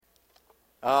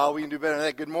We can do better than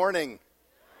that. Good morning.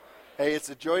 Hey, it's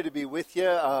a joy to be with you.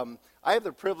 I have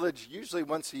the privilege usually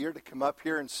once a year to come up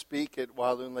here and speak at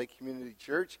Walloon Lake Community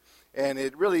Church, and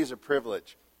it really is a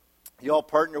privilege. You all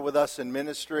partner with us in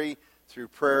ministry through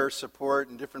prayer, support,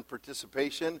 and different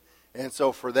participation, and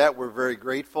so for that we're very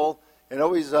grateful. And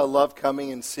always love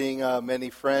coming and seeing many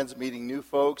friends, meeting new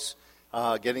folks,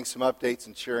 getting some updates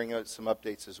and sharing out some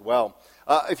updates as well.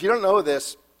 If you don't know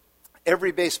this,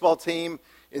 every baseball team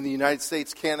in the United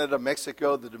States, Canada,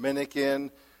 Mexico, the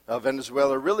Dominican,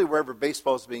 Venezuela, really wherever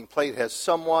baseball is being played, has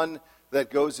someone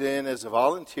that goes in as a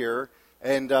volunteer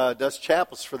and does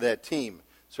chapels for that team.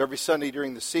 So every Sunday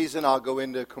during the season, I'll go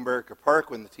into Comerica Park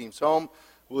when the team's home.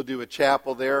 We'll do a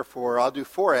chapel there I'll do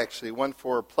four actually, one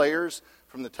for players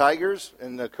from the Tigers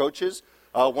and the coaches,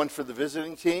 one for the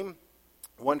visiting team,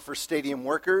 one for stadium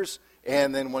workers,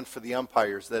 and then one for the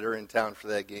umpires that are in town for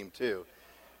that game too.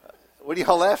 What are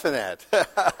y'all laughing at?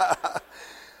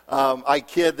 I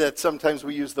kid that sometimes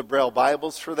we use the Braille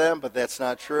Bibles for them, but that's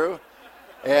not true.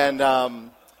 And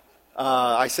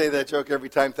I say that joke every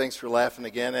time. Thanks for laughing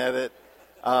again at it.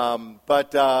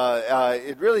 But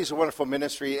it really is a wonderful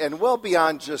ministry. And well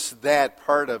beyond just that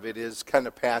part of it is kind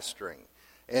of pastoring.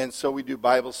 And so we do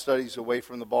Bible studies away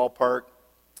from the ballpark.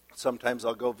 Sometimes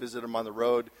I'll go visit them on the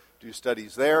road, do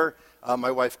studies there.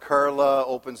 My wife Carla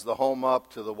opens the home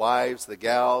up to the wives, the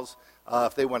gals.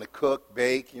 If they want to cook,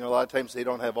 bake, a lot of times they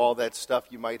don't have all that stuff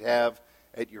you might have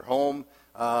at your home.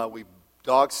 We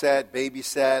dog sat, baby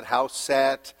sat, house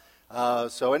sat.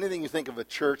 So anything you think of a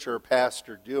church or a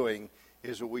pastor doing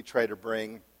is what we try to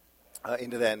bring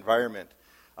into that environment.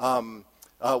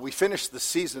 We finished the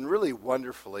season really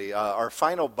wonderfully. Our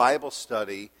final Bible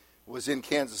study was in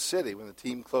Kansas City when the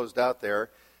team closed out there.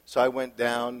 So I went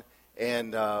down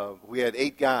and we had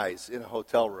 8 guys in a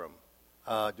hotel room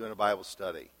doing a Bible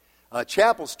study.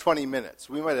 Chapel's 20 minutes.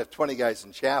 We might have 20 guys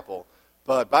in chapel,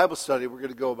 but Bible study, we're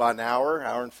going to go about an hour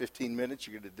and 15 minutes.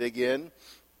 You're going to dig in.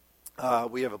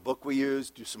 We have a book we use,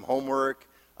 do some homework,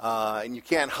 and you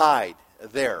can't hide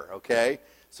there, okay?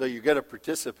 So you're going to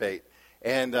participate.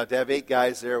 And to have 8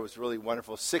 guys there was really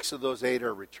wonderful. 6 of those 8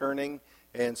 are returning,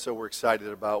 and so we're excited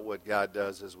about what God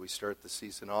does as we start the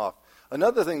season off.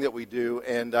 Another thing that we do,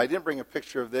 and I didn't bring a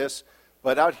picture of this,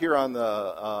 but out here on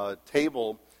the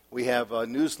table, we have a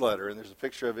newsletter, and there's a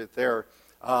picture of it there.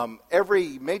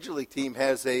 Every Major League team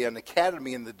has an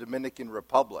academy in the Dominican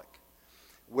Republic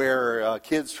where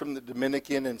kids from the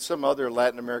Dominican and some other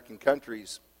Latin American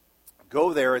countries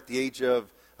go there at the age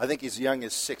of, I think as young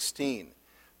as 16.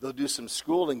 They'll do some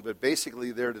schooling, but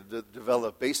basically they're to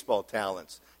develop baseball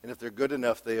talents. And if they're good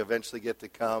enough, they eventually get to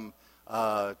come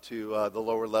to the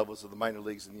lower levels of the minor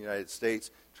leagues in the United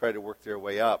States, try to work their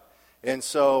way up. And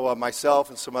so myself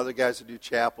and some other guys who do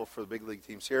chapel for the big league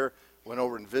teams here went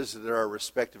over and visited our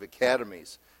respective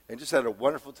academies and just had a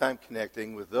wonderful time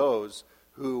connecting with those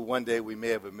who one day we may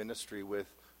have a ministry with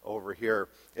over here.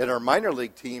 At our minor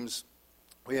league teams,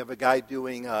 we have a guy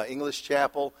doing English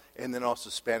chapel and then also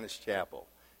Spanish chapel.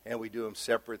 And we do them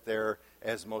separate there,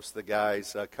 as most of the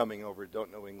guys coming over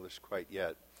don't know English quite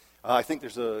yet. I think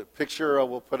there's a picture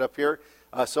we'll put up here.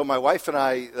 So my wife and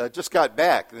I just got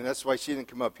back, and that's why she didn't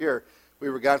come up here. We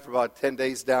were gone for about 10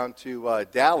 days down to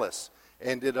Dallas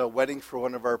and did a wedding for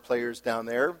one of our players down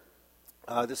there.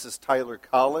 This is Tyler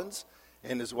Collins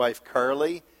and his wife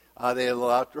Carly. They had an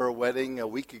outdoor wedding a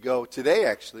week ago. Today,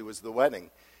 actually, was the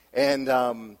wedding. And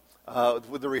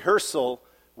with the rehearsal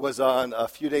was on a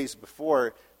few days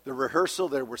before. The rehearsal,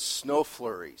 there were snow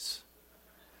flurries.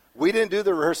 We didn't do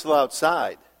the rehearsal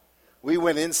outside. We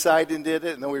went inside and did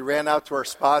it, and then we ran out to our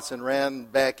spots and ran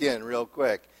back in real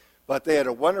quick. But they had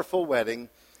a wonderful wedding,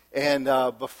 and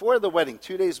before the wedding,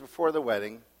 2 days before the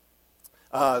wedding,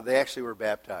 they actually were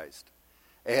baptized.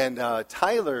 And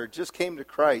Tyler just came to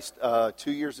Christ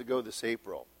 2 years ago this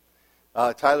April.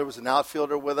 Tyler was an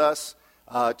outfielder with us.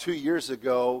 2 years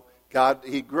ago,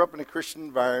 he grew up in a Christian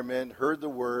environment, heard the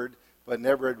Word, but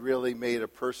never had really made a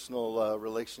personal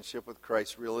relationship with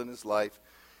Christ real in his life.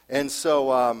 And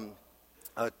so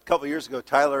a couple of years ago,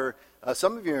 Tyler,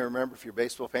 some of you remember, if you're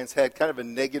baseball fans, had kind of a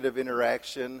negative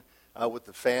interaction with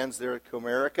the fans there at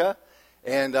Comerica.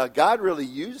 And God really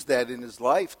used that in his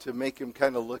life to make him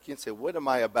kind of look and say, what am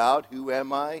I about? Who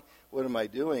am I? What am I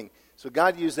doing? So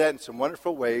God used that in some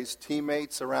wonderful ways.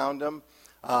 Teammates around him.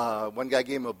 One guy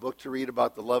gave him a book to read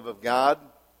about the love of God.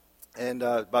 And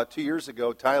about 2 years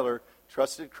ago, Tyler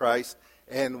trusted Christ.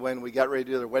 And when we got ready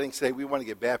to do the wedding, say we want to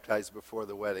get baptized before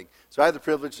the wedding. So I had the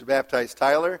privilege to baptize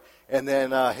Tyler, and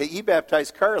then he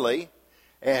baptized Carly,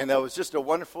 and it was just a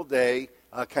wonderful day,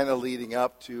 kind of leading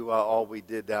up to all we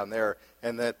did down there.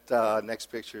 And that next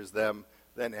picture is them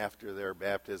then after their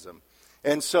baptism.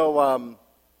 And so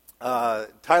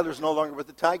Tyler's no longer with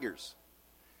the Tigers.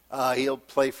 He'll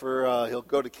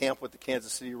go to camp with the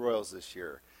Kansas City Royals this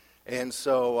year. And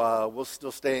so we'll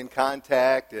still stay in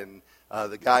contact, and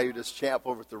the guy who does camp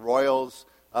over at the Royals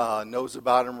knows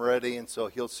about him already, and so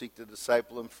he'll seek to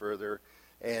disciple him further.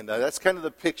 And that's kind of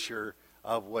the picture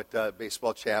of what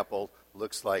Baseball Chapel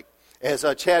looks like. As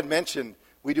Chad mentioned,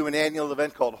 we do an annual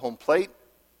event called Home Plate,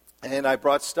 and I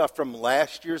brought stuff from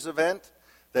last year's event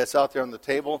that's out there on the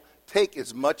table. Take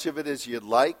as much of it as you'd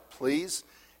like, please.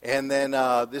 And then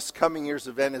this coming year's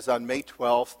event is on May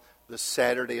 12th, the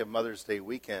Saturday of Mother's Day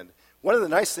weekend. One of the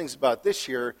nice things about this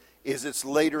year is it's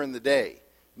later in the day.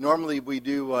 Normally we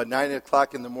do a 9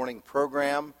 o'clock in the morning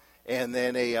program and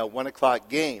then a 1 o'clock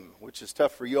game, which is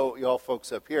tough for y'all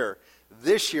folks up here.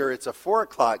 This year it's a 4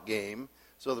 o'clock game,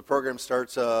 so the program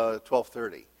starts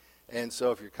 12:30. And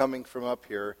so if you're coming from up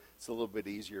here, it's a little bit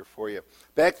easier for you.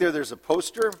 Back there's a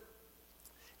poster,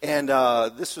 and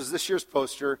this was this year's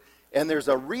poster, and there's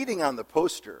a reading on the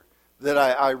poster that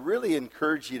I really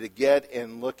encourage you to get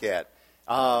and look at.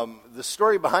 The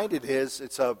story behind it is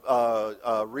it's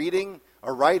a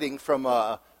writing from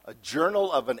a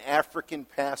journal of an African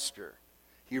pastor.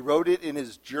 He wrote it in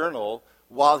his journal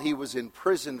while he was in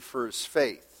prison for his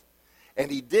faith. And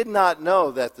he did not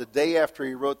know that the day after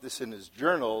he wrote this in his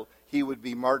journal, he would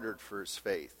be martyred for his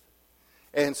faith.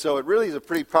 And so it really is a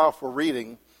pretty powerful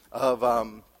reading of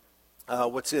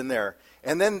what's in there.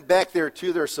 And then back there,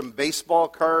 too, there's some baseball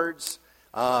cards.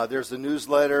 There's a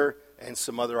newsletter and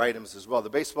some other items as well. The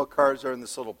baseball cards are in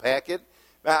this little packet.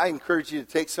 I encourage you to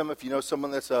take some if you know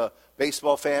someone that's a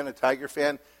baseball fan, a Tiger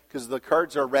fan, because the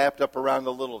cards are wrapped up around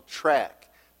a little track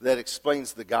that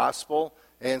explains the gospel.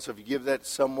 And so if you give that to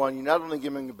someone, you not only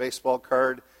give them a baseball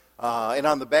card, and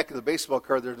on the back of the baseball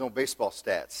card, there's no baseball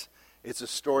stats. It's a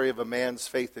story of a man's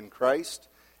faith in Christ,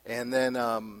 and then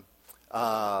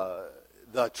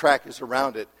the track is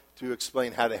around it to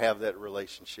explain how to have that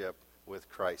relationship with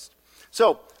Christ.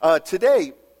 So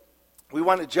today, we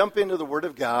want to jump into the Word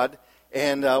of God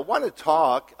and want to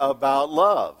talk about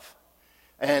love.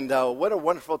 And what a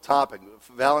wonderful topic.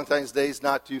 Valentine's Day is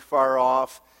not too far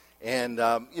off. And,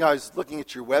 I was looking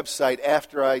at your website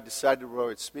after I decided where I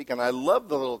would speak, and I love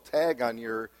the little tag on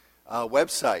your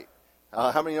website.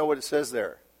 How many know what it says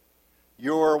there?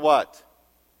 You're what?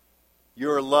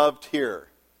 You're loved here.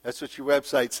 That's what your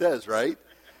website says, right?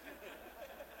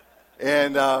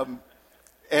 And so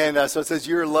it says,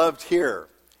 you're loved here.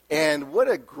 And what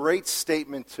a great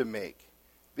statement to make,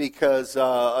 because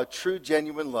a true,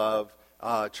 genuine love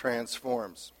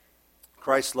transforms.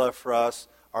 Christ's love for us,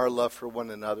 our love for one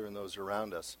another and those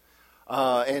around us.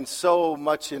 And so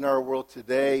much in our world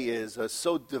today is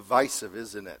so divisive,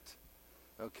 isn't it?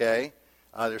 Okay?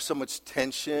 There's so much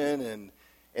tension.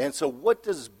 And so what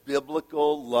does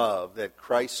biblical love that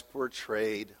Christ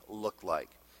portrayed look like?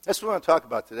 That's what I want to talk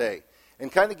about today.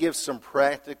 And kind of give some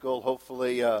practical,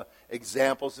 hopefully,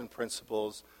 examples and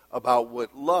principles about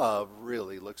what love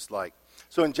really looks like.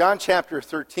 So in John chapter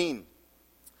 13,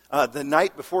 the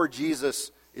night before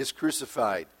Jesus is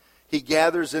crucified, he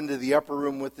gathers into the upper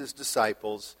room with his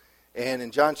disciples, and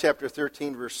in John chapter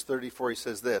 13, verse 34, he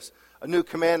says this, "A new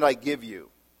command I give you,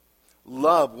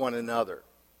 love one another,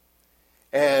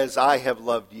 as I have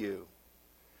loved you.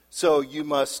 So you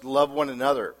must love one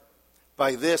another.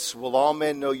 By this will all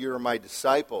men know you are my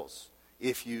disciples,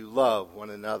 if you love one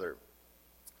another."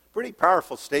 Pretty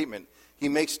powerful statement he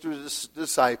makes to his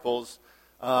disciples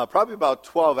probably about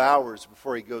 12 hours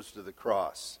before he goes to the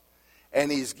cross. And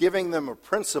he's giving them a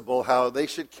principle how they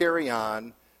should carry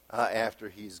on after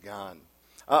he's gone.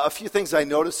 A few things I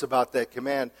notice about that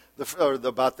command,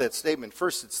 about that statement.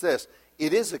 First, it's this.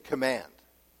 It is a command.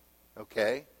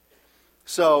 Okay?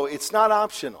 So it's not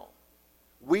optional.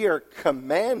 We are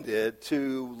commanded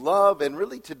to love and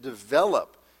really to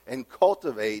develop and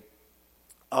cultivate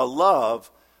a love,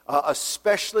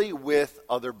 especially with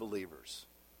other believers.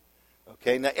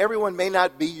 Okay? Now, everyone may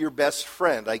not be your best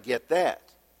friend. I get that.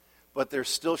 But there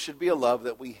still should be a love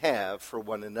that we have for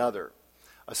one another.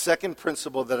 A second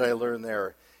principle that I learned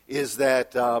there is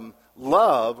that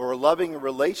love or loving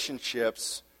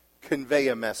relationships convey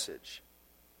a message.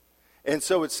 And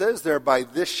so it says there, "By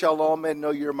this shall all men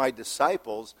know you're my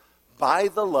disciples, by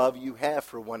the love you have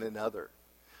for one another."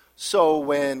 So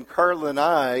when Carla and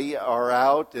I are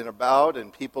out and about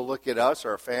and people look at us,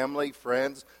 our family,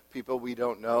 friends, people we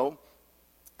don't know,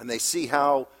 and they see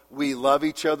how we love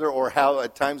each other or how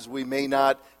at times we may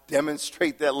not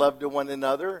demonstrate that love to one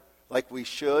another like we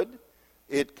should,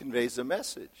 it conveys a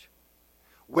message.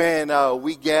 When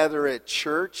we gather at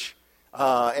church,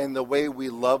 and the way we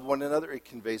love one another, it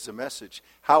conveys a message.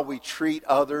 How we treat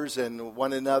others and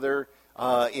one another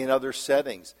in other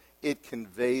settings, it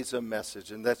conveys a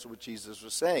message. And that's what Jesus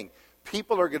was saying.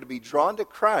 People are going to be drawn to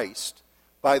Christ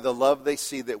by the love they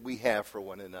see that we have for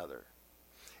one another.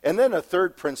 And then a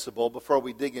third principle, before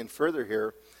we dig in further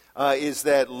here, is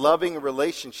that loving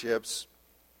relationships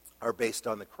are based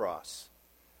on the cross.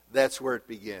 That's where it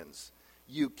begins.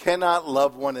 You cannot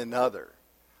love one another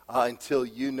until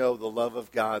you know the love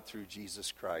of God through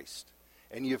Jesus Christ.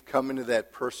 And you've come into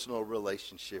that personal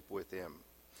relationship with him.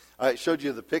 I showed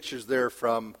you the pictures there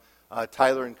from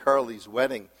Tyler and Carly's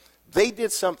wedding. They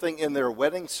did something in their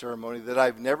wedding ceremony that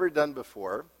I've never done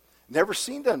before, never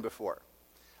seen done before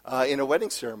in a wedding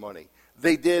ceremony.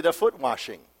 They did a foot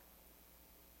washing.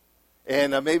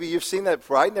 And maybe you've seen that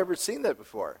before. I'd never seen that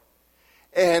before.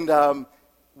 And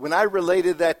when I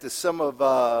related that to some of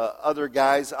other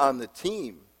guys on the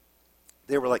team,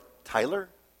 they were like, Tyler?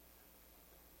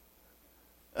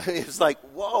 It was like,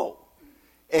 whoa.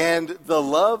 And the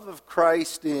love of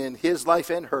Christ in his life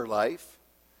and her life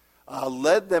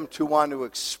led them to want to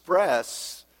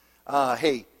express,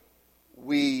 hey,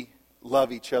 we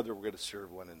love each other, we're going to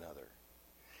serve one another.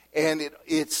 And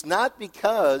it's not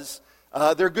because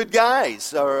they're good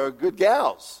guys or good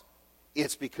gals.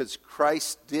 It's because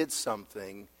Christ did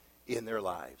something in their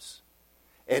lives.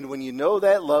 And when you know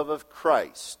that love of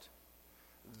Christ,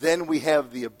 then we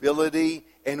have the ability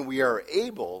and we are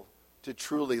able to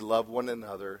truly love one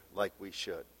another like we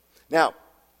should. Now,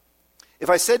 if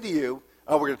I said to you,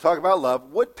 we're going to talk about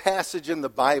love, what passage in the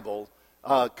Bible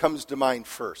comes to mind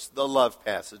first? The love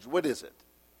passage. What is it?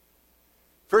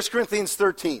 1 Corinthians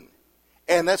 13.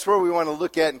 And that's where we want to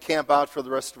look at and camp out for the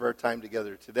rest of our time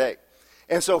together today.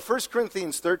 And so 1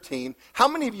 Corinthians 13, how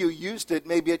many of you used it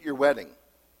maybe at your wedding?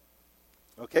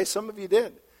 Okay, some of you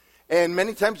did. And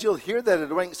many times you'll hear that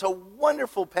at a wedding. It's a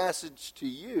wonderful passage to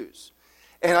use.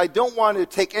 And I don't want to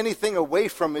take anything away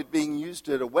from it being used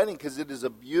at a wedding because it is a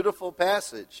beautiful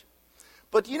passage.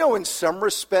 But you know, in some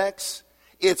respects,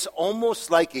 it's almost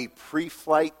like a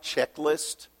pre-flight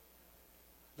checklist.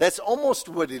 That's almost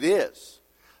what it is.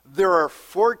 There are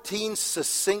 14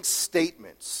 succinct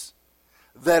statements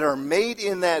that are made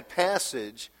in that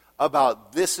passage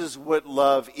about this is what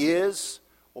love is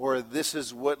or this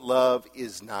is what love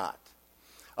is not.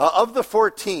 Of the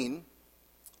 14,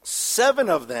 7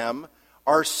 of them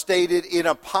are stated in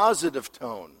a positive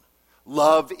tone.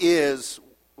 Love is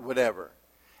whatever.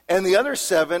 And the other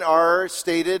 7 are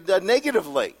stated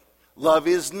negatively. Love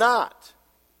is not.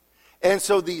 And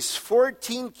so these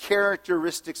 14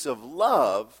 characteristics of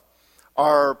love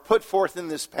are put forth in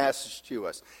this passage to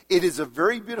us. It is a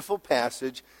very beautiful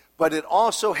passage, but it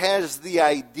also has the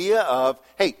idea of,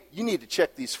 hey, you need to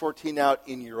check these 14 out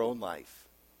in your own life.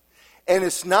 And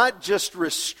it's not just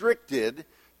restricted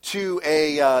to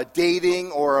a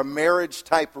dating or a marriage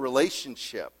type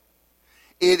relationship.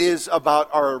 It is about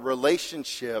our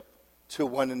relationship to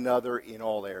one another in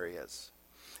all areas.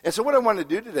 And so what I want to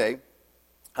do today,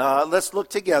 let's look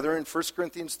together in 1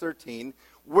 Corinthians 13.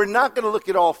 We're not going to look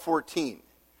at all 14,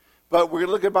 but we're going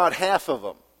to look at about half of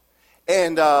them.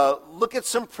 And look at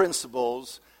some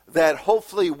principles that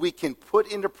hopefully we can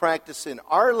put into practice in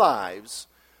our lives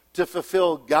to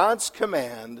fulfill God's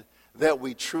command that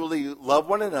we truly love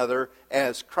one another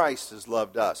as Christ has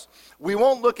loved us. We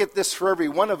won't look at this for every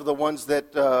one of the ones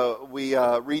that we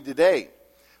read today,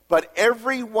 but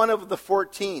every one of the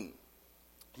 14,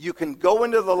 you can go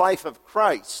into the life of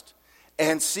Christ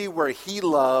and see where he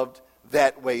loved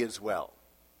that way as well.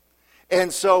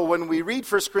 And so when we read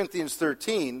 1 Corinthians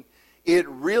 13, it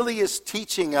really is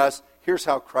teaching us, here's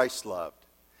how Christ loved.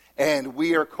 And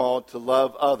we are called to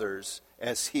love others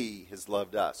as he has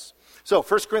loved us. So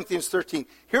 1 Corinthians 13,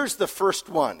 here's the first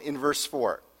one in verse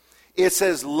 4. It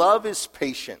says, love is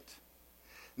patient.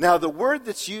 Now the word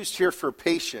that's used here for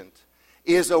patient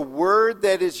is a word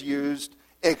that is used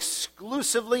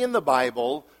exclusively in the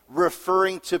Bible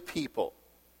referring to people.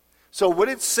 So what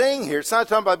it's saying here, it's not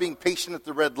talking about being patient at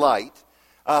the red light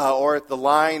or at the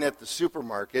line at the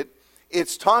supermarket.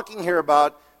 It's talking here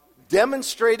about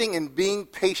demonstrating and being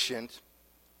patient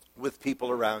with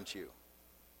people around you.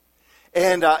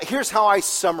 And here's how I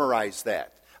summarize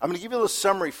that. I'm going to give you a little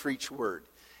summary for each word.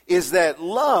 Is that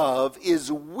love is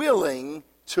willing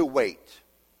to wait.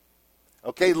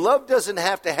 Okay, love doesn't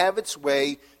have to have its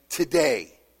way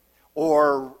today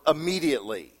or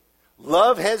immediately.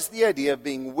 Love has the idea of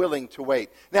being willing to wait.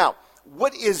 Now,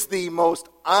 what is the most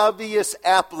obvious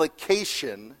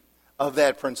application of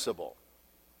that principle?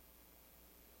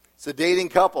 It's a dating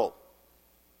couple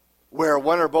where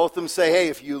one or both of them say, hey,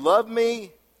 if you love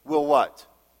me, we'll what?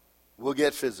 We'll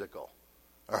get physical.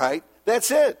 All right?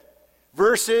 That's it.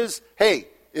 Versus, hey,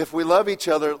 if we love each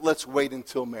other, let's wait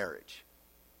until marriage.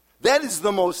 That is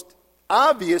the most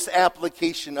obvious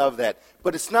application of that,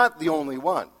 but it's not the only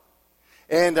one.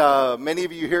 And many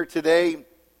of you here today,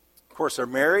 of course, are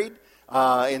married,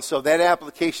 and so that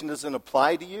application doesn't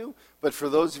apply to you. But for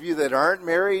those of you that aren't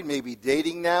married, maybe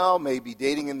dating now, maybe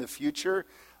dating in the future,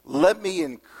 let me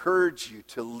encourage you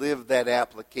to live that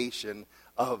application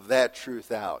of that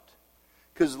truth out.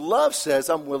 Because love says,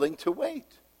 I'm willing to wait.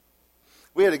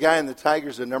 We had a guy in the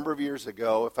Tigers a number of years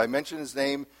ago. If I mention his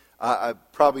name,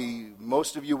 probably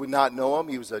most of you would not know him.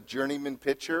 He was a journeyman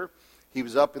pitcher. He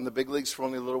was up in the big leagues for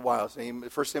only a little while.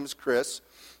 His first name is Chris.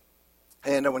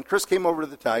 And when Chris came over to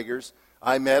the Tigers,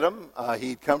 I met him.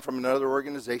 He'd come from another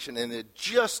organization and had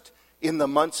just in the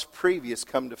months previous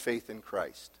come to faith in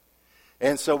Christ.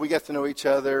 And so we got to know each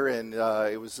other, and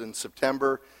it was in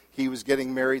September. He was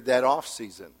getting married that off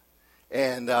season.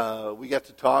 And we got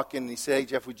to talk, and he said, hey,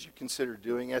 Jeff, would you consider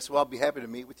doing it? I said, well, I'll be happy to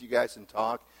meet with you guys and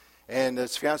talk. And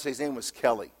his fiance's name was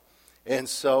Kelly. And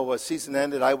so season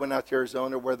ended, I went out to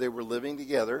Arizona where they were living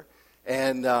together,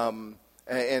 and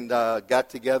got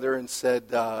together and said,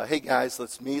 hey, guys,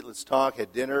 let's meet, let's talk,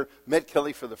 had dinner. Met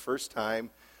Kelly for the first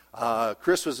time.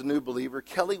 Chris was a new believer.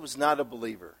 Kelly was not a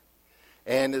believer.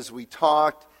 And as we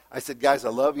talked, I said, guys, I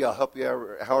love you. I'll help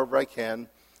you however I can.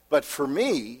 But for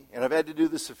me, and I've had to do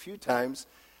this a few times,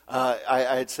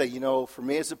 I'd say, for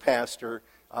me as a pastor,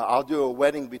 I'll do a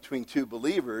wedding between two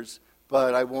believers,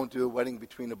 but I won't do a wedding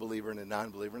between a believer and a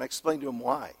non-believer. And I explained to them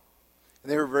why.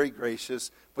 And they were very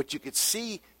gracious. But you could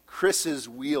see Chris's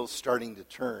wheels starting to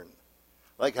turn.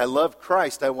 Like, I love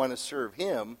Christ. I want to serve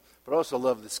him, but I also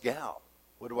love this gal.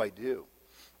 What do I do?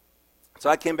 So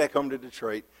I came back home to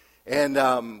Detroit.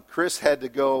 And Chris had to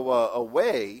go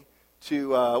away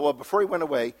to, before he went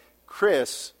away,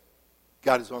 Chris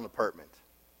got his own apartment.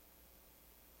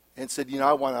 And said,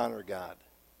 I want to honor God.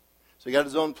 So he got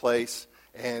his own place,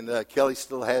 and Kelly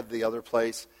still had the other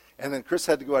place. And then Chris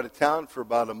had to go out of town for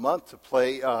about a month to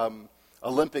play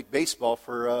Olympic baseball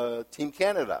for Team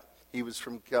Canada. He was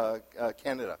from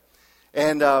Canada.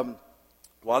 And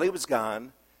while he was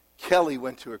gone, Kelly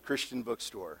went to a Christian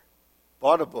bookstore,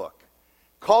 bought a book,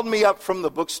 called me up from the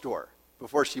bookstore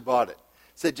before she bought it.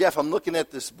 Said, Jeff, I'm looking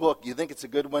at this book. You think it's a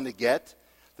good one to get?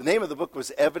 The name of the book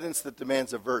was Evidence That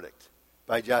Demands a Verdict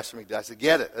by Joshua McDowell. I said,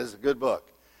 get it. This is a good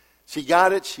book. She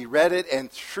got it. She read it.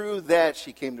 And through that,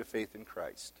 she came to faith in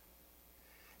Christ.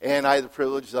 And I had the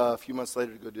privilege a few months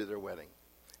later to go do their wedding.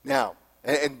 Now,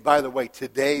 and by the way,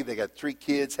 today they got 3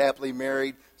 kids, happily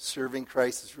married, serving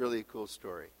Christ. It's really a cool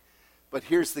story. But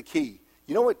here's the key.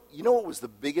 You know what was the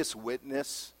biggest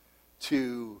witness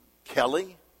to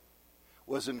Kelly?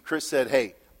 Was when Chris said,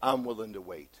 hey, I'm willing to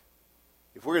wait.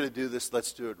 If we're going to do this,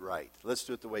 let's do it right. Let's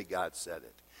do it the way God said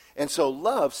it. And so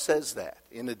love says that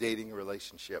in a dating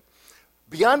relationship.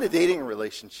 Beyond a dating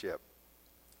relationship,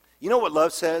 you know what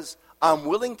love says? I'm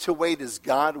willing to wait as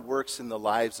God works in the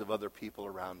lives of other people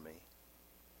around me.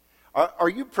 Are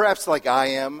you perhaps like I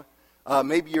am?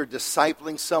 Maybe you're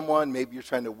discipling someone. Maybe you're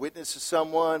trying to witness to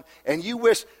someone. And you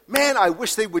wish, man, I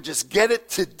wish they would just get it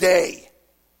today.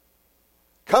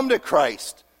 Come to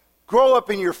Christ. Grow up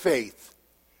in your faith.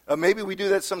 Maybe we do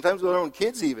that sometimes with our own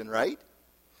kids even, right?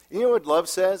 You know what love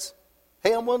says?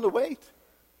 Hey, I'm willing to wait.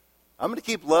 I'm going to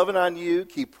keep loving on you,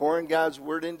 keep pouring God's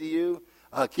word into you,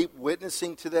 keep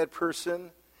witnessing to that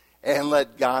person, and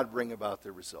let God bring about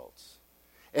the results.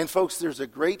 And folks, there's a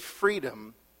great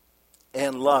freedom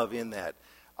and love in that.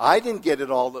 I didn't get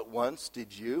it all at once,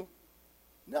 did you?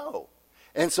 No.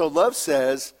 And so love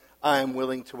says, I'm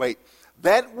willing to wait.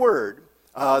 That word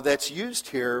that's used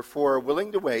here for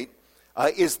willing to wait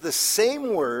is the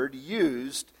same word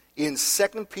used in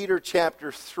 2 Peter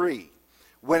chapter 3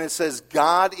 when it says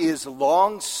God is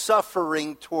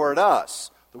long-suffering toward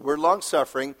us. The word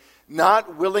long-suffering,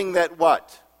 not willing that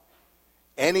what?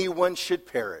 Anyone should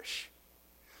perish.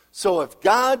 So if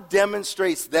God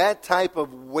demonstrates that type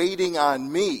of waiting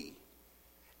on me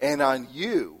and on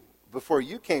you before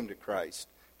you came to Christ,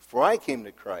 before I came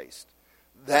to Christ,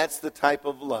 that's the type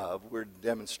of love we're to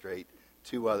demonstrate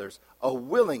to others, a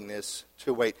willingness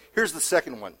to wait. Here's the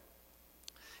second one.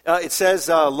 It says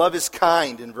love is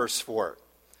kind in verse 4.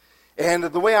 And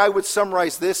the way I would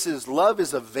summarize this is love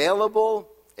is available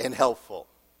and helpful.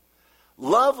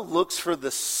 Love looks for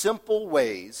the simple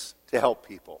ways to help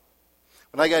people.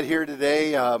 When I got here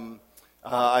today,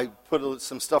 I put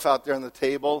some stuff out there on the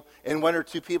table, and 1 or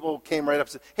 2 people came right up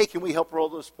and said, hey, can we help roll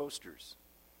those posters?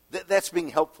 That's being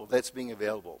helpful. That's being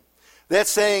available. That's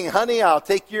saying, honey, I'll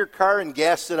take your car and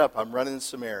gas it up. I'm running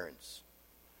some errands.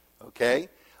 Okay?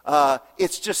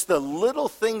 It's just the little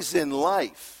things in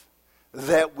life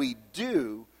that we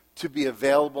do to be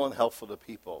available and helpful to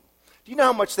people. Do you know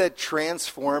how much that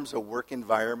transforms a work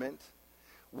environment?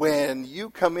 When you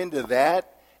come into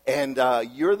that and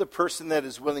you're the person that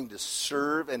is willing to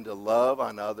serve and to love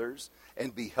on others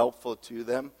and be helpful to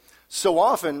them. So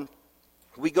often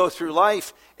we go through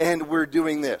life and we're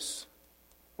doing this.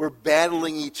 We're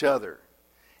battling each other.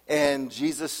 And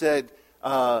Jesus said,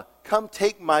 come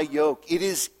take my yoke. It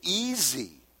is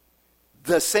easy.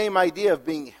 The same idea of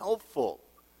being helpful.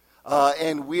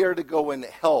 And we are to go and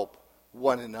help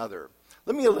one another.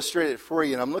 Let me illustrate it for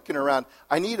you. And I'm looking around.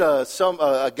 I need a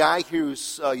guy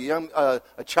who's a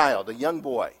young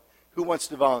boy. Who wants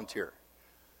to volunteer?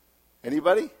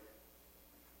 Anybody?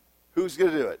 Who's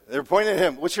going to do it? They're pointing at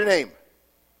him. What's your name?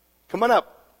 Come on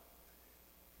up.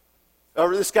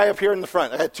 Or this guy up here in the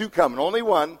front. I had two coming. Only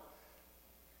one.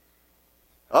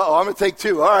 Uh-oh, I'm going to take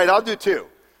two. All right, I'll do two.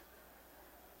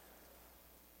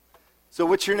 So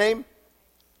what's your name?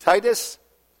 Titus?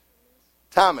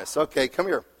 Thomas. Okay, come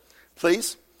here,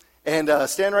 please. And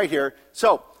stand right here.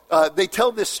 So they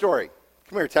tell this story.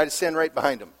 Come here, Titus, stand right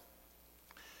behind him.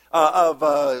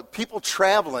 Of people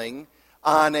traveling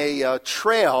on a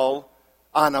trail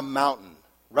on a mountain,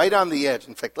 right on the edge.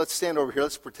 In fact, let's stand over here.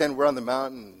 Let's pretend we're on the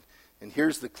mountain, and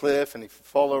here's the cliff, and if you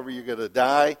fall over, you're going to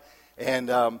die. And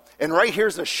right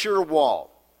here's a sure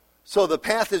wall. So the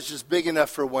path is just big enough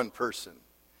for one person.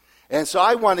 And so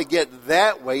I want to get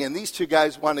that way, and these two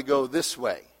guys want to go this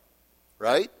way,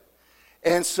 right?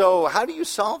 And so how do you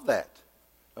solve that?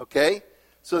 Okay?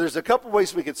 So there's a couple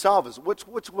ways we could solve this.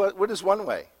 What is one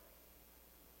way?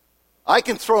 I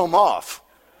can throw them off.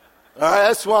 All right,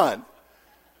 that's one.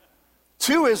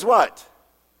 Two is what?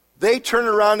 They turn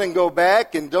around and go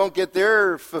back and don't get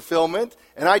their fulfillment,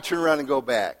 and I turn around and go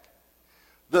back.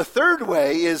 The third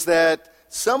way is that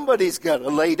somebody's got to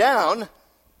lay down,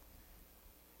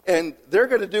 and they're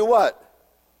going to do what?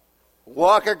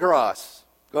 Walk across.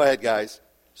 Go ahead, guys.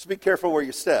 Just be careful where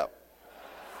you step.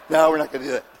 No, we're not going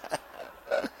to do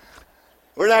that.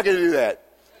 We're not going to do that.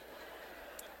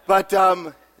 But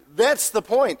that's the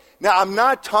point. Now, I'm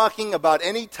not talking about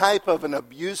any type of an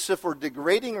abusive or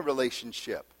degrading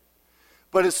relationship.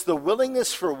 But it's the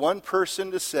willingness for one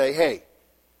person to say, hey,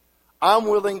 I'm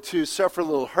willing to suffer a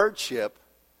little hardship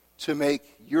to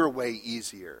make your way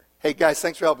easier. Hey, guys,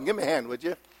 thanks for helping. Give me a hand, would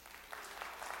you?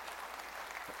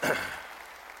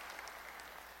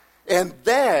 And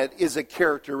that is a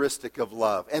characteristic of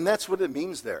love. And that's what it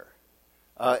means there.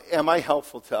 Am I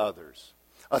helpful to others?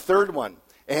 A third one.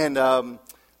 And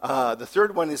the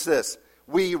third one is this.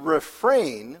 We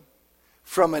refrain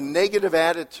from a negative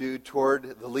attitude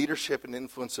toward the leadership and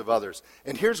influence of others.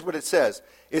 And here's what it says.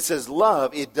 It says,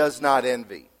 love, it does not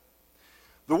envy.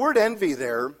 The word envy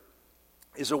there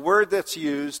is a word that's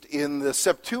used in the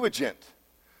Septuagint.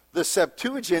 The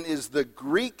Septuagint is the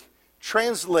Greek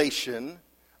translation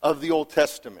of the Old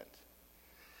Testament.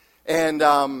 And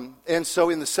so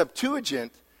in the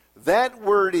Septuagint, that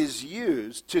word is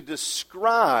used to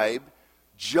describe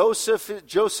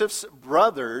Joseph's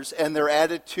brothers and their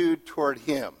attitude toward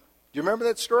him. Do you remember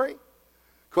that story?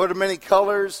 Coat of many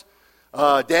colors,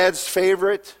 dad's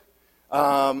favorite,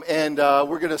 and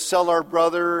we're going to sell our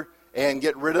brother and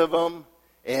get rid of him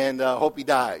and hope he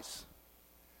dies.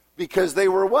 Because they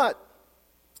were what?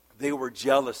 They were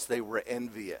jealous. They were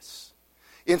envious.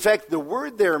 In fact, the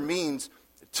word there means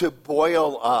to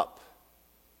boil up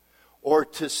or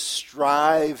to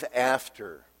strive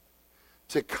after.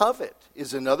 To covet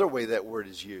is another way that word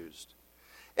is used.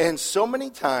 And so many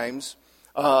times,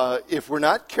 if we're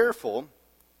not careful,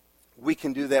 we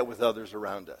can do that with others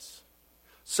around us.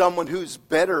 Someone who's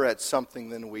better at something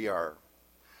than we are.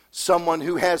 Someone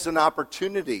who has an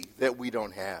opportunity that we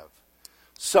don't have.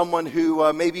 Someone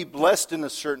who may be blessed in a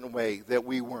certain way that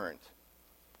we weren't.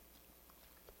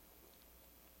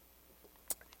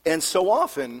 And so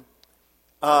often,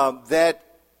 that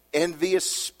envious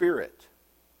spirit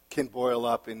can boil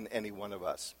up in any one of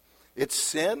us. It's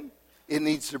sin. It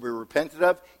needs to be repented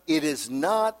of. It is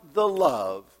not the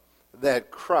love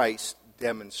that Christ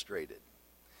demonstrated.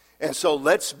 And so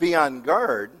let's be on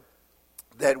guard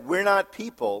that we're not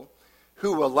people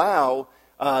who allow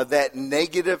that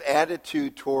negative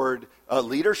attitude toward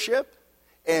leadership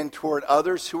and toward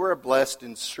others who are blessed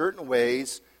in certain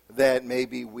ways that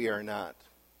maybe we are not.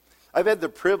 I've had the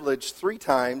privilege 3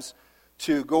 times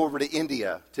to go over to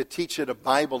India to teach at a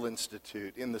Bible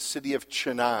Institute in the city of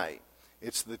Chennai.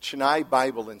 It's the Chennai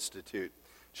Bible Institute.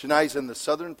 Chennai is in the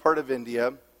southern part of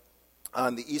India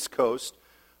on the east coast,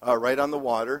 right on the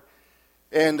water.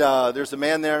 And there's a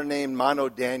man there named Mano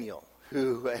Daniel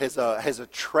who has a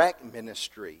tract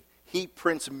ministry. He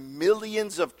prints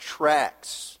millions of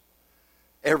tracts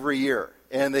every year.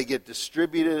 And they get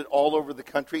distributed all over the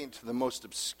country into the most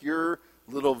obscure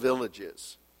little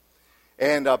villages.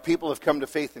 And people have come to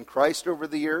faith in Christ over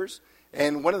the years.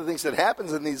 And one of the things that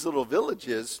happens in these little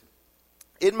villages,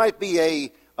 it might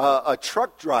be a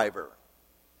truck driver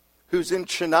who's in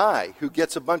Chennai, who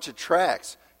gets a bunch of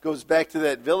tracts, goes back to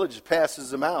that village, passes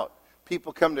them out.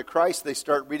 People come to Christ, they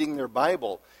start reading their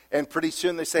Bible, and pretty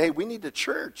soon they say, hey, we need a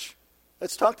church.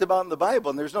 That's talked about in the Bible,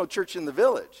 and there's no church in the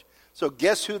village. So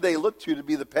guess who they look to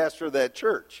be the pastor of that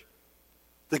church?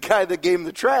 The guy that gave them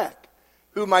the tract,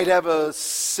 who might have a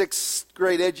 6th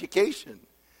grade education.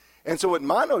 And so what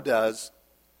Mano does,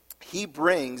 he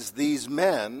brings these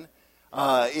men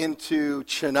into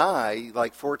Chennai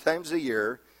like 4 times a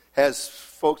year, has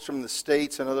folks from the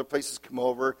States and other places come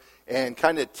over and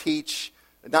kind of teach,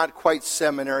 not quite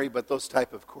seminary, but those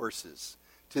type of courses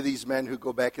to these men who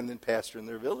go back and then pastor in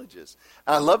their villages.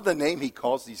 I love the name he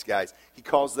calls these guys. He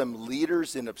calls them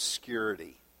leaders in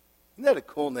obscurity. Isn't that a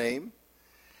cool name?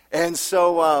 And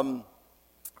so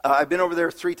I've been over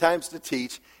there 3 times to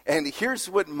teach, and here's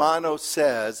what Mano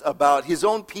says about his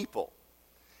own people.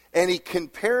 And he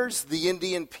compares the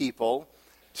Indian people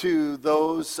to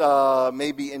those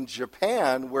maybe in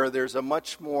Japan, where there's a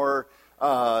much more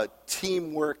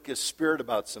teamwork spirit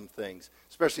about some things,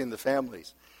 especially in the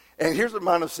families. And here's what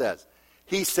Mano says.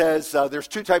 He says there's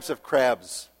 2 types of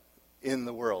crabs in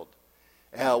the world.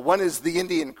 One is the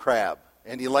Indian crab,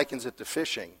 and he likens it to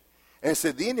fishing. And he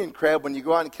said the Indian crab, when you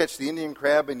go out and catch the Indian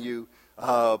crab and you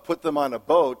put them on a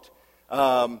boat,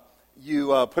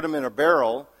 you put them in a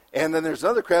barrel. And then there's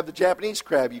another crab, the Japanese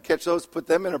crab. You catch those, put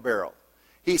them in a barrel.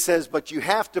 He says, but you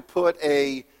have to put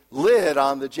a lid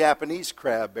on the Japanese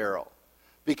crab barrel.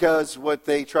 Because what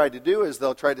they try to do is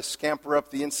they'll try to scamper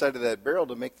up the inside of that barrel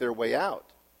to make their way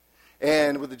out.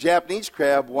 And with the Japanese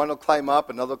crab, one will climb up,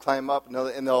 another will climb up, and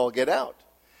they'll all get out.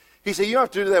 He said, you don't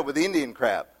have to do that with the Indian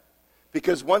crab.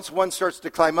 Because once one starts to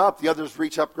climb up, the others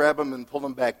reach up, grab them, and pull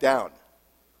them back down.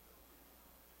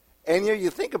 And you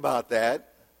think about that.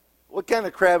 What kind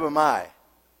of crab am I?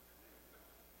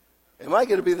 Am I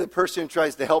going to be the person who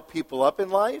tries to help people up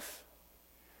in life?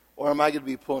 Or am I going to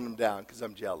be pulling them down because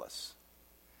I'm jealous?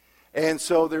 And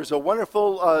so there's a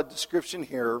wonderful description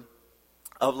here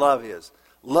of love is.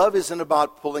 Love isn't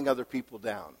about pulling other people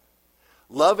down.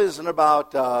 Love isn't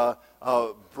about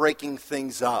breaking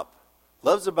things up.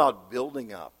 Love's about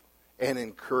building up and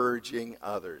encouraging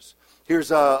others.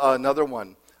 Here's another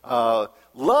one.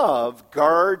 Love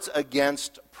guards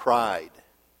against pride.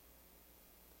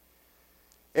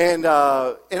 And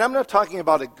I'm not talking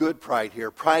about a good pride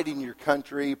here. Pride in your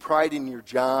country, pride in your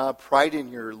job, pride in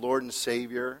your Lord and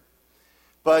Savior.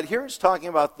 But here it's talking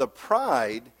about the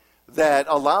pride that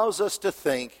allows us to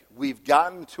think we've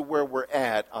gotten to where we're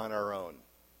at on our own.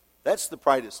 That's the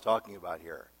pride it's talking about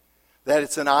here. That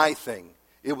it's an I thing.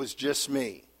 It was just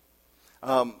me.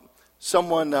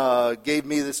 Someone gave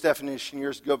me this definition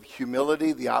years ago of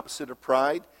humility, the opposite of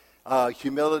pride.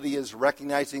 Humility is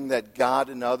recognizing that God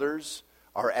and others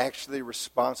are actually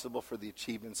responsible for the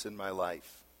achievements in my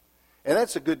life. And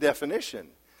that's a good definition.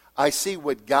 I see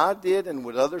what God did and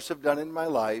what others have done in my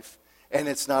life, and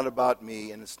it's not about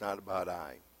me and it's not about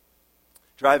I.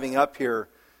 Driving up here,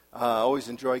 I always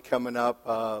enjoy coming up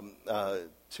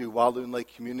to Walloon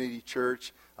Lake Community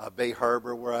Church, Bay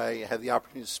Harbor, where I had the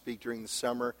opportunity to speak during the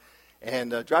summer.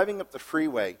 And driving up the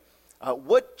freeway,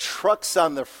 what trucks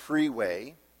on the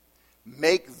freeway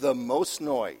make the most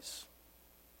noise?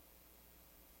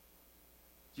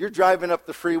 You're driving up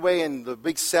the freeway and the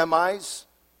big semis,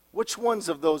 which ones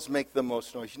of those make the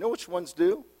most noise? You know which ones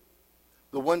do?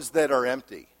 The ones that are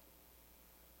empty.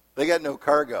 They got no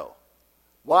cargo.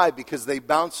 Why? Because they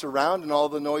bounce around and all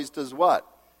the noise does what?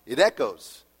 It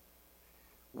echoes.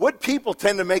 What people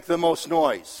tend to make the most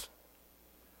noise?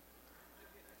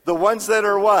 The ones that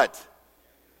are what?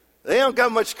 They don't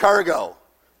got much cargo.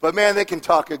 But man, they can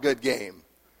talk a good game.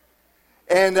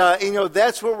 And,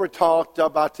 that's what we're talked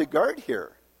about to guard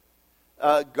here.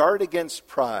 Guard against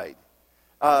pride.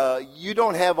 You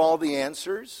don't have all the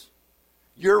answers.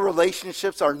 Your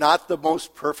relationships are not the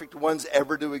most perfect ones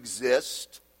ever to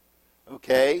exist.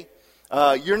 Okay?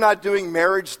 You're not doing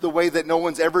marriage the way that no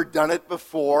one's ever done it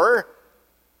before.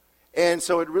 And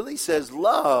so it really says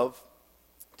love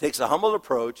takes a humble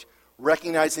approach,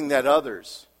 recognizing that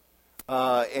others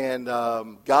and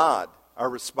God are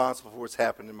responsible for what's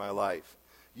happened in my life.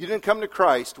 You didn't come to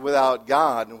Christ without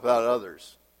God and without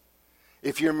others.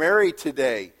 If you're married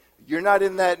today, you're not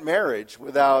in that marriage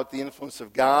without the influence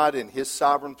of God and His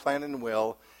sovereign plan and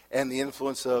will, and the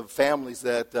influence of families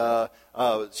that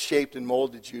shaped and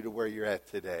molded you to where you're at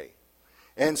today.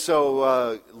 And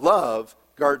so love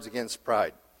guards against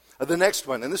pride. The next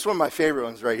one, and this is one of my favorite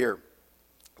ones right here.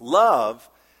 Love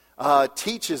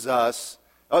teaches us,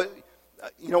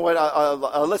 you know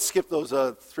what, let's skip those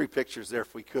 3 pictures there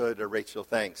if we could, Rachel,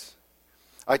 thanks.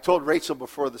 I told Rachel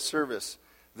before the service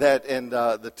that, and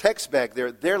the text back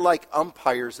there, they're like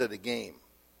umpires at a game.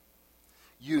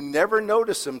 You never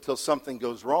notice them until something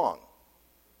goes wrong.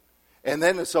 And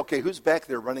then it's, okay, who's back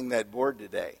there running that board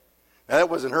today? Now, that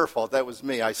wasn't her fault. That was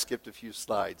me. I skipped a few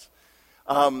slides.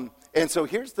 And so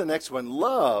here's the next one.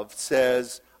 Love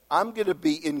says, I'm going to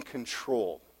be in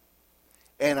control,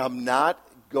 and I'm not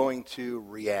going to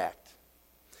react.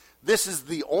 This is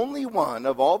the only one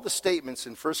of all the statements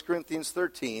in 1 Corinthians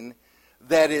 13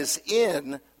 that is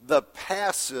in the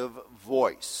passive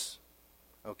voice.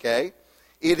 Okay?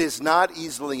 It is not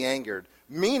easily angered,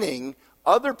 meaning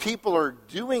other people are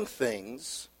doing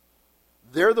things,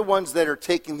 they're the ones that are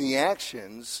taking the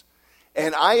actions,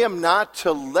 and I am not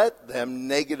to let them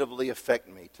negatively affect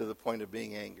me to the point of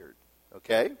being angered.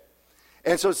 Okay?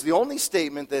 And so it's the only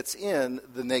statement that's in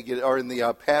the negative or in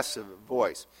the passive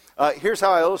voice. Here's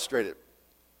how I illustrate it.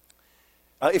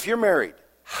 If you're married,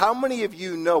 how many of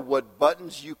you know what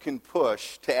buttons you can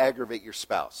push to aggravate your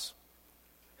spouse?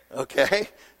 Okay?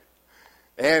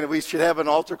 And we should have an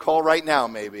altar call right now,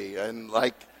 maybe.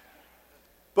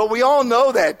 But we all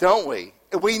know that, don't we?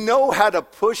 We know how to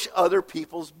push other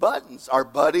people's buttons. Our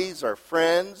buddies, our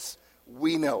friends,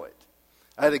 we know it.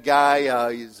 I had a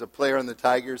guy, he's a player on the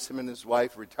Tigers. Him and his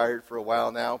wife retired for a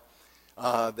while now.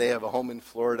 They have a home in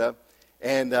Florida.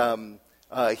 And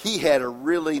he had a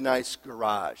really nice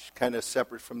garage, kind of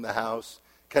separate from the house,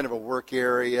 kind of a work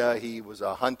area. He was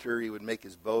a hunter. He would make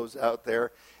his bows out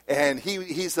there. And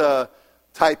he's a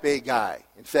type A guy.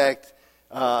 In fact,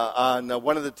 on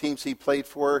one of the teams he played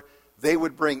for, they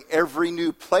would bring every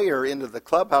new player into the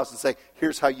clubhouse and say,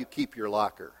 here's how you keep your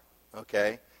locker.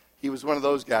 Okay? He was one of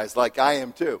those guys, like I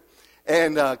am too,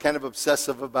 and kind of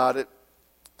obsessive about it.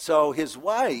 So his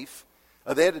wife,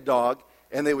 they had a dog,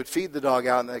 and they would feed the dog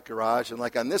out in that garage, and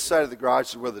like on this side of the garage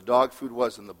is where the dog food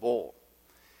was in the bowl.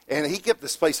 And he kept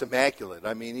this place immaculate.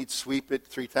 I mean, he'd sweep it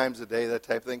 3 times a day, that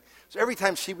type of thing. So every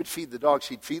time she would feed the dog,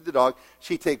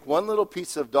 she'd take one little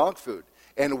piece of dog food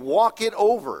and walk it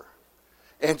over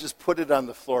and just put it on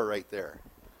the floor right there.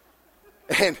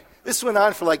 And this went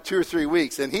on for like 2 or 3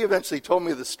 weeks, and he eventually told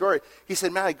me the story. He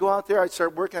said, man, I'd go out there, I'd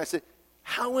start working. I said,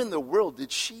 how in the world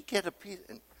did she get a piece?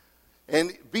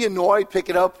 And be annoyed, pick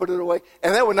it up, put it away.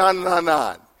 And that went on and on and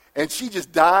on. And she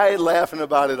just died laughing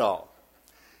about it all.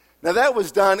 Now, that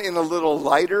was done in a little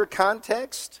lighter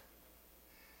context.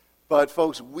 But,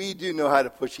 folks, we do know how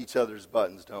to push each other's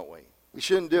buttons, don't we? We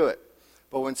shouldn't do it.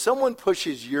 But when someone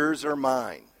pushes yours or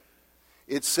mine,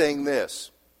 it's saying this: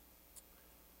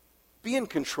 be in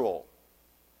control.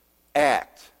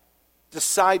 Act.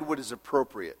 Decide what is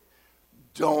appropriate.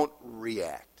 Don't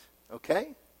react.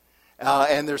 Okay?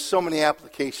 And there's so many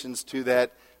applications to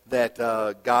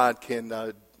that God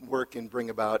can work and bring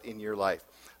about in your life.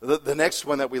 The next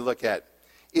one that we look at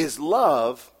is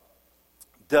love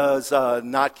does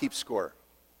not keep score.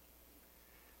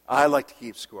 I like to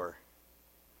keep score.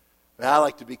 I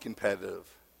like to be competitive.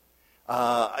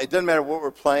 It doesn't matter what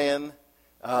we're playing.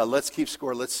 Let's keep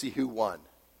score. Let's see who won.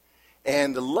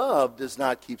 And love does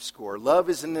not keep score. Love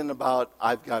isn't about,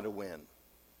 I've got to win.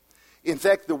 In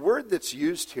fact, the word that's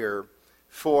used here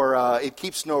for it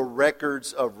keeps no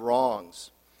records of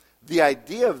wrongs. The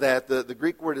idea of that, the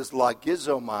Greek word is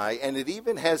logizomai, and it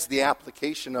even has the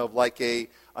application of like an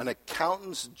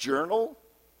accountant's journal,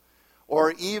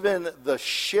 or even the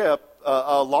ship,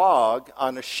 a log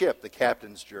on a ship, the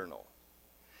captain's journal.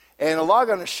 And a log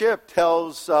on a ship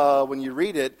tells, when you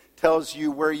read it, tells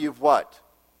you where you've what?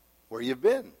 Where you've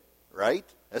been, right?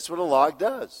 That's what a log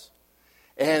does.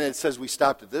 And it says we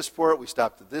stopped at this port, we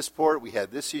stopped at this port, we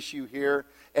had this issue here,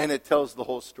 and it tells the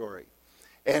whole story.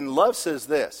 And love says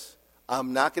this: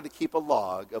 I'm not going to keep a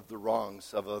log of the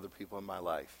wrongs of other people in my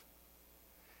life.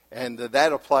 And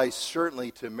that applies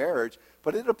certainly to marriage,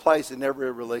 but it applies in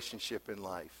every relationship in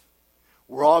life.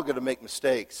 We're all going to make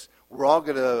mistakes. We're all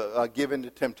going to give in to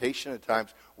temptation at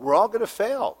times. We're all going to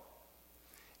fail.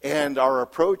 And our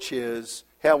approach is,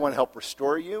 hey, I want to help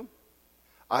restore you.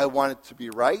 I want it to be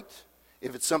right.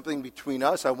 If it's something between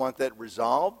us, I want that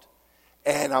resolved.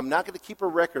 And I'm not going to keep a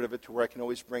record of it to where I can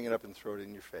always bring it up and throw it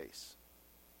in your face.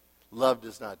 Love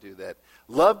does not do that.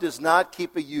 Love does not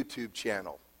keep a YouTube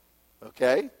channel.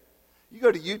 Okay? You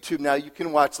go to YouTube now, you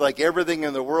can watch like everything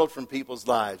in the world from people's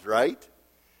lives, right?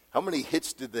 How many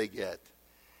hits did they get?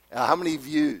 How many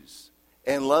views?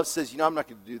 And love says, I'm not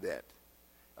going to do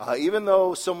that. Even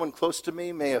though someone close to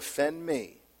me may offend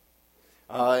me,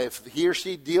 if he or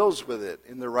she deals with it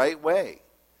in the right way,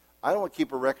 I don't want to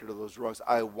keep a record of those wrongs.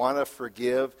 I want to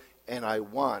forgive, and I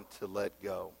want to let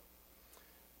go.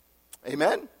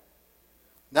 Amen?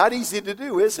 Not easy to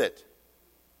do, is it?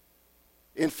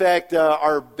 In fact,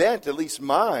 our bent, at least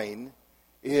mine,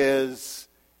 is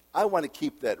I want to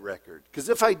keep that record. Because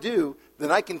if I do,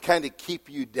 then I can kind of keep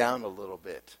you down a little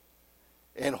bit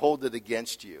and hold it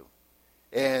against you.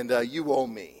 And you owe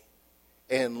me.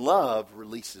 And love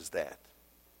releases that.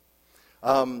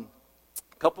 A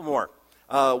couple more.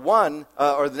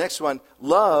 The next one,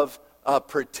 love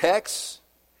protects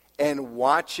and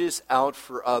watches out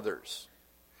for others.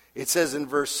 It says in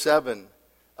verse 7,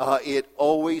 it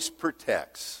always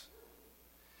protects.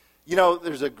 You know,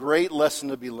 there's a great lesson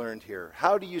to be learned here.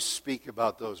 How do you speak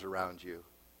about those around you?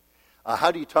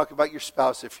 How do you talk about your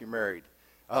spouse if you're married?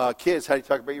 Kids, how do you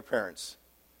talk about your parents?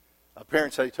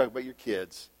 Parents, how do you talk about your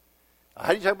kids? How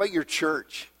do you talk about your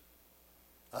church?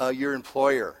 Your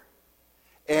employer?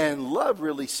 And love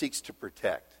really seeks to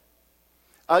protect.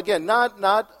 Again,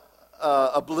 not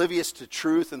oblivious to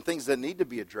truth and things that need to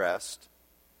be addressed,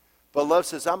 but love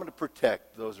says, I'm going to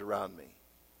protect those around me.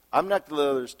 I'm not going to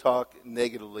let others talk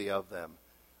negatively of them.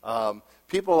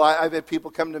 I've had people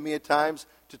come to me at times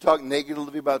to talk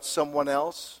negatively about someone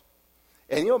else.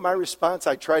 And you know my response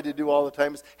I try to do all the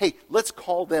time is, hey, let's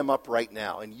call them up right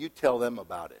now and you tell them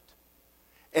about it.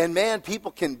 And man,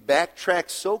 people can backtrack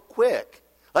so quick.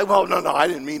 Like, well, no, I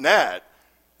didn't mean that.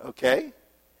 Okay?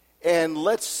 And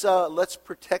let's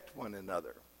protect one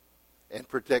another and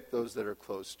protect those that are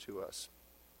close to us.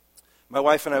 My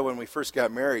wife and I, when we first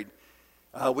got married,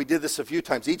 we did this a few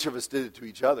times. Each of us did it to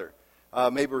each other.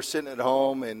 Maybe we're sitting at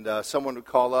home and someone would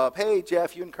call up, hey,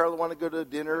 Jeff, you and Carla want to go to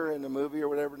dinner and a movie or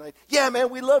whatever tonight? Yeah, man,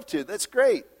 we'd love to. That's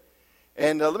great.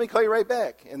 And let me call you right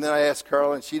back. And then I asked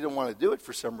Carla, and she didn't want to do it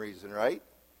for some reason, right?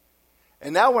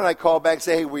 And now when I call back and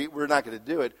say, hey, we're not going to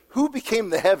do it, who became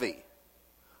the heavy?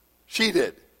 She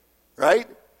did, right?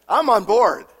 I'm on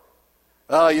board.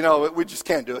 We just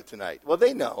can't do it tonight. Well,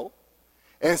 they know.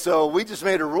 And so we just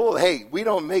made a rule, hey, we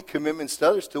don't make commitments to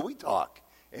others till we talk.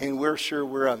 And we're sure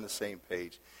we're on the same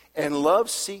page. And love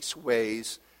seeks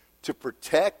ways to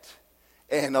protect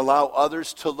and allow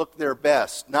others to look their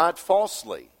best, not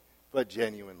falsely, but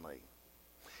genuinely.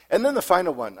 And then the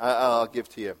final one I'll give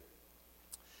to you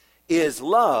is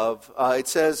love. It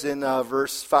says in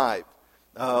verse 5,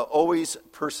 always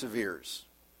perseveres.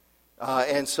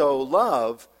 And so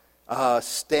love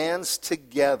stands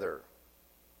together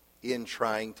in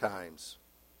trying times.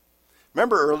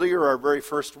 Remember earlier, our very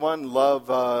first one, love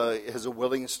has a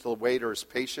willingness to wait or is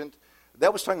patient.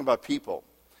 That was talking about people.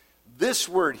 This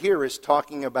word here is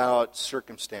talking about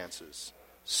circumstances,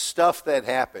 stuff that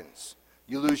happens.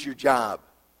 You lose your job.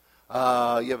 You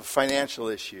have a financial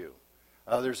issue.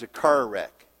 There's a car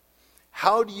wreck.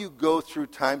 How do you go through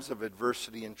times of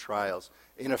adversity and trials?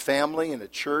 In a family, in a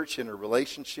church, in a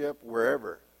relationship,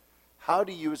 wherever. How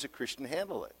do you as a Christian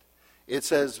handle it? It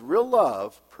says real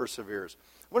love perseveres.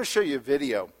 I want to show you a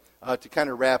video to kind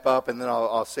of wrap up, and then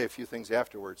I'll say a few things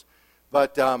afterwards.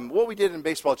 But what we did in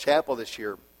Baseball Chapel this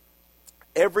year,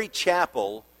 every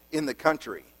chapel in the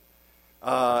country,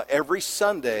 every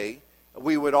Sunday,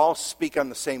 we would all speak on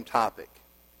the same topic.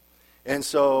 And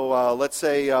so let's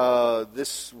say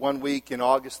this one week in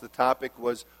August, the topic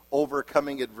was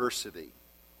overcoming adversity.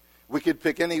 We could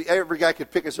pick every guy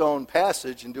could pick his own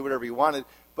passage and do whatever he wanted,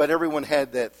 but everyone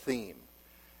had that theme.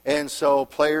 And so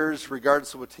players,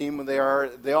 regardless of what team they are,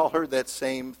 they all heard that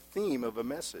same theme of a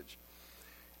message.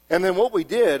 And then what we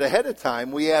did ahead of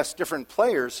time, we asked different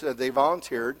players, they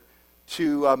volunteered,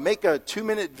 to make a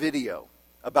 2-minute video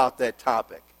about that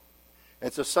topic.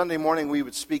 And so Sunday morning we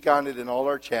would speak on it in all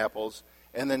our chapels.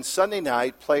 And then Sunday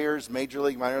night, players, major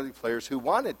league, minor league players who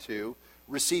wanted to,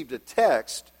 received a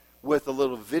text with a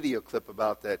little video clip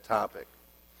about that topic.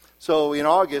 So in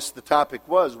August, the topic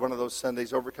was one of those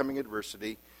Sundays, overcoming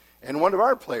adversity. And one of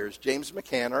our players, James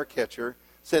McCann, our catcher,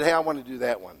 said, hey, I want to do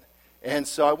that one. And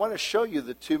so I want to show you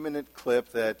the 2-minute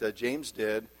clip that James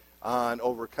did on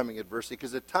overcoming adversity,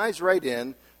 because it ties right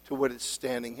in to what it's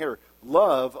standing here.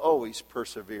 Love always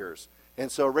perseveres.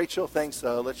 And so, Rachel, thanks.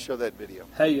 Let's show that video.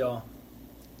 Hey, y'all.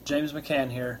 James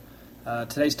McCann here.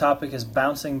 Today's topic is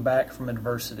bouncing back from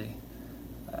adversity.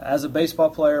 As a baseball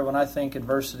player, when I think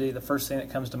adversity, the first thing that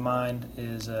comes to mind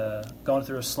is going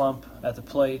through a slump at the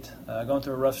plate, going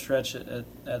through a rough stretch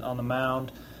on the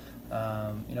mound,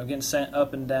 getting sent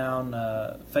up and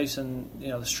down, facing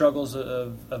the struggles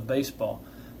of baseball.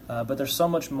 But there's so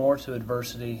much more to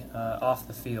adversity off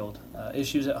the field.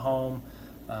 Issues at home,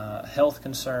 health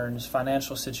concerns,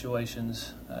 financial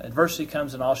situations. Adversity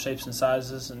comes in all shapes and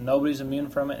sizes, and nobody's immune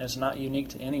from it, and it's not unique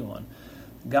to anyone.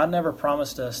 God never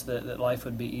promised us that life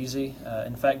would be easy.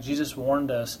 In fact, Jesus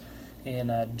warned us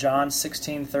in John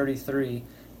 16:33,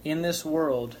 "In this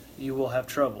world you will have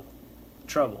trouble."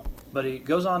 But he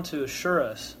goes on to assure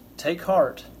us, "Take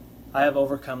heart, I have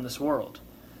overcome this world."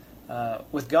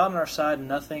 With God on our side,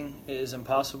 nothing is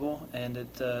impossible, and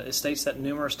it states that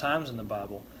numerous times in the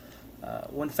Bible.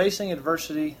 When facing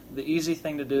adversity, the easy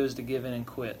thing to do is to give in and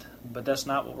quit, but that's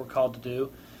not what we're called to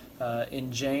do.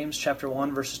 In James chapter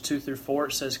 1, verses 2 through 4,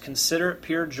 it says, "Consider it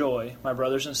pure joy, my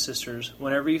brothers and sisters,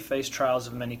 whenever you face trials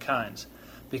of many kinds,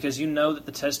 because you know that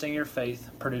the testing of your faith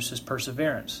produces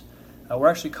perseverance." We're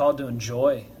actually called to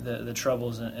enjoy the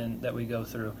troubles that we go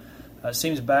through. It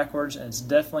seems backwards, and it's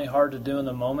definitely hard to do in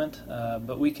the moment,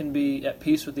 but we can be at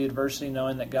peace with the adversity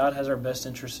knowing that God has our best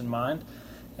interests in mind,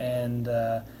 and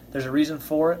there's a reason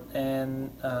for it,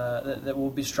 and that we'll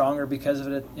be stronger because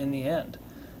of it in the end.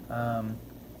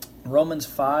 Romans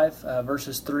 5,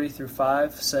 verses 3 through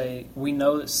 5 say, "We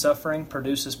know that suffering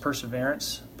produces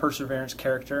perseverance, perseverance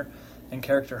character, and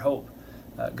character hope."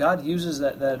 God uses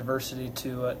that adversity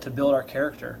to build our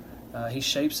character. He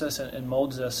shapes us and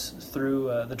molds us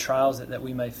through the trials that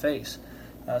we may face.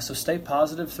 So stay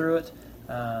positive through it.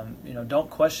 Don't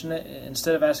question it.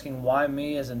 Instead of asking why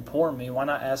me as in poor me, why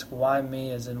not ask why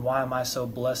me as in why am I so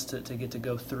blessed to get to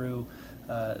go through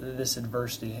this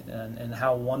adversity, and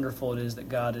how wonderful it is that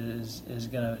God is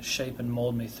going to shape and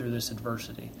mold me through this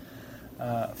adversity.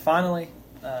 Finally,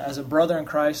 as a brother in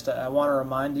Christ, I want to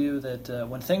remind you that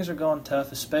when things are going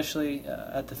tough, especially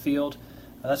at the field,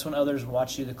 that's when others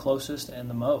watch you the closest and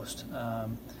the most.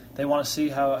 They want to see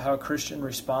how a Christian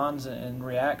responds and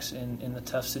reacts in the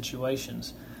tough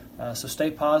situations. So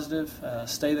stay positive,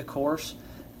 stay the course,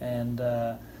 and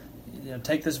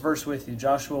take this verse with you.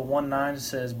 Joshua 1:9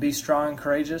 says, "Be strong and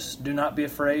courageous. Do not be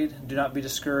afraid. Do not be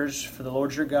discouraged, for the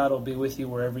Lord your God will be with you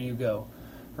wherever you go."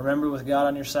 Remember, with God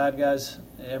on your side, guys,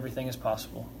 everything is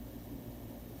possible.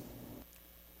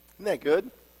 Isn't that good?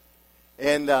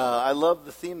 And I love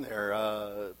the theme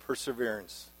there,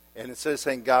 perseverance. And instead of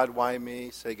saying, "God, why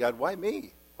me?" say, "God, why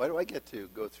me? Why do I get to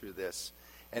go through this?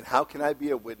 And how can I be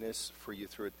a witness for you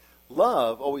through it?"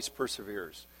 Love always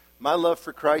perseveres. My love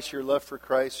for Christ, your love for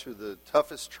Christ through the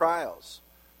toughest trials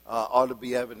ought to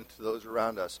be evident to those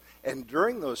around us. And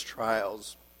during those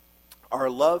trials, our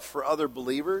love for other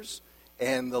believers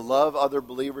and the love other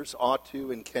believers ought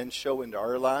to and can show into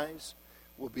our lives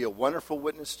will be a wonderful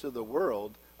witness to the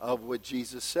world of what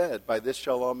Jesus said. "By this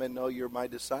shall all men know you're my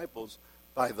disciples,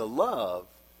 by the love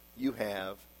you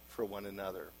have for one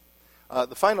another."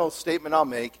 The final statement I'll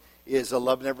make is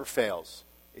love never fails,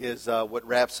 is what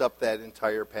wraps up that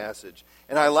entire passage.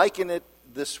 And I liken it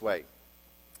this way.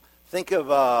 Think of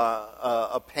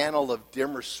a panel of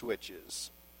dimmer switches,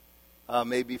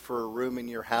 maybe for a room in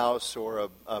your house or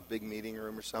a big meeting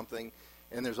room or something,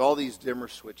 and there's all these dimmer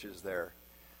switches there.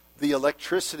 The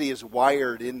electricity is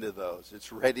wired into those.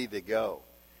 It's ready to go.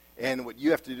 And what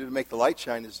you have to do to make the light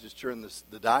shine is just turn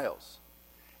the dials.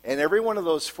 And every one of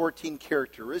those 14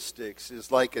 characteristics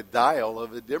is like a dial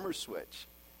of a dimmer switch.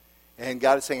 And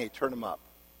God is saying, "Hey, turn them up.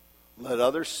 Let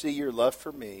others see your love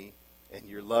for me and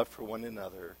your love for one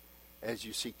another as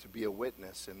you seek to be a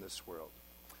witness in this world."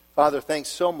 Father, thanks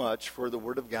so much for the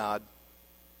Word of God.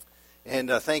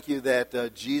 And thank you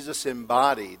that Jesus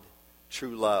embodied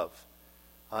true love.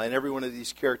 And every one of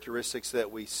these characteristics that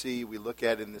we see, we look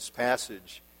at in this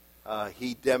passage,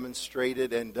 he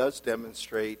demonstrated and does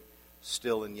demonstrate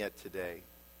still and yet today.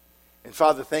 And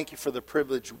Father, thank you for the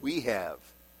privilege we have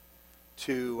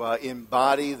to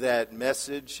embody that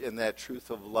message and that truth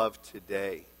of love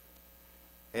today.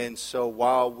 And so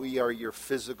while we are your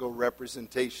physical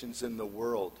representations in the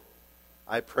world,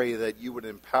 I pray that you would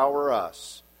empower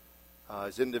us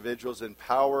as individuals,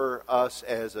 empower us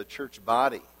as a church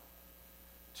body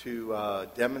to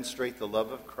demonstrate the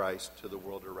love of Christ to the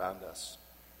world around us,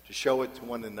 to show it to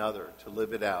one another, to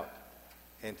live it out,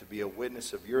 and to be a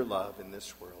witness of your love in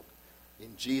this world.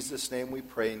 In Jesus' name we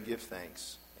pray and give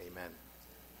thanks. Amen.